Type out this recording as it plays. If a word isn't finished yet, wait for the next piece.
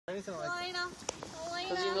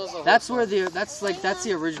That's where that's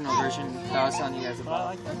the original version that I was telling you guys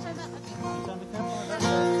about.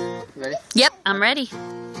 You ready? Yep, I'm ready.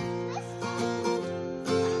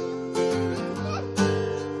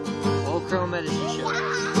 Old Crow Medicine Show.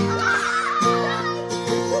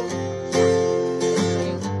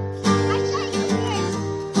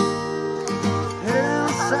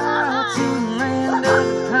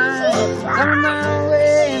 On my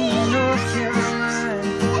way in North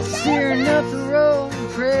Carolina, steering up the road,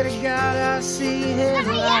 pray to God I see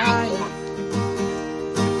headlights.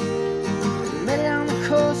 Met it on the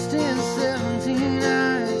coast in 17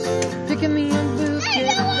 hours, picking me a bouquet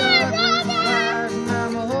of dogwood flowers. And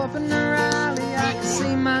I'm hoping to Raleigh I can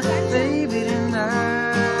see my baby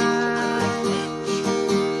tonight.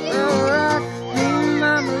 Oh, rock me,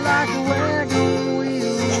 mama, like a wagon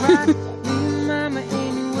wheel. Rock me, mama,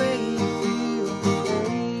 any way you feel.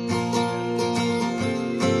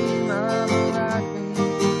 Hey, mama, rock me.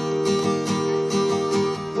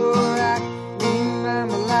 Oh, rock me,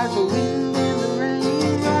 mama, like the wind in the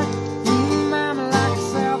rain. Rock me, mama, like a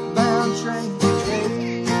southbound train.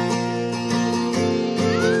 Hey,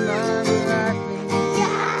 mama, rock me.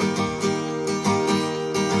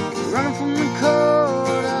 Running from the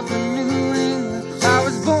cold up in New England, I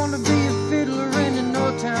was born to be a fiddler in an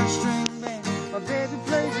old town string band. My baby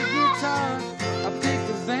plays the guitar, I pick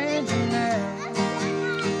the banjo now.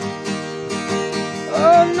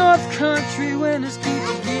 Oh, North Country winters keep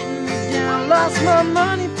getting me down. Lost my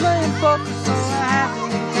money playing poker, so I have to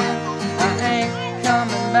leave town. I ain't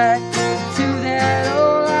coming back to that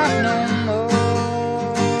old life no more.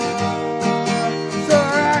 So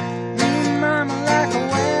rock me, mama, like a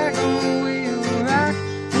wagon wheel. Rock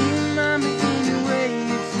me, mama, any way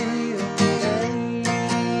you feel. Hey,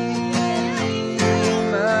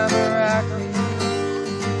 mama, rock me.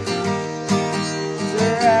 So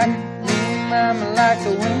rock me, mama, like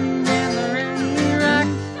the wind and the rain. Rock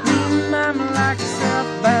me, mama, like a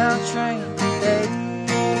southbound train. Hey,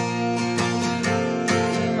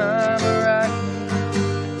 mama, rock me.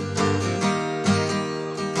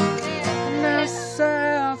 Now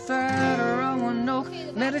south out of Roanoke,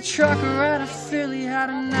 met a trucker out of Philly, had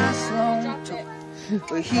a nice long talk.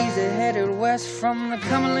 But he's headed west from the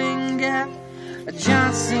Cumberland Gap,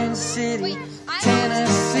 Johnson City,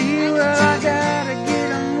 Tennessee. Well, I gotta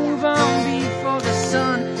get a move on before the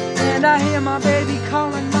sun. And I hear my baby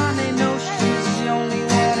calling my name. No, she's the only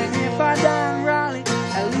one. And if I die in Raleigh,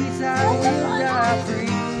 at least I will die free.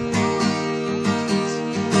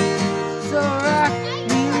 So rock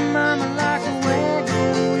me, mama, like a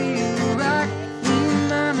wagon wheel. Rock me,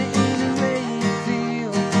 mama, any way you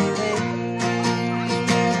feel. Hey,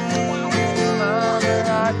 mama,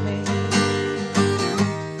 rock me.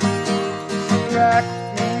 Rock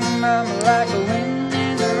me, mama, like a wind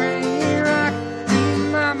in the rain. Rock me,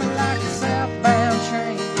 mama, like a southbound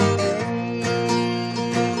train. Hey,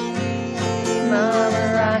 mama,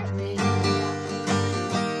 rock me.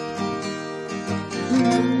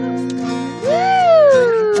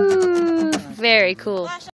 Woo! Very cool.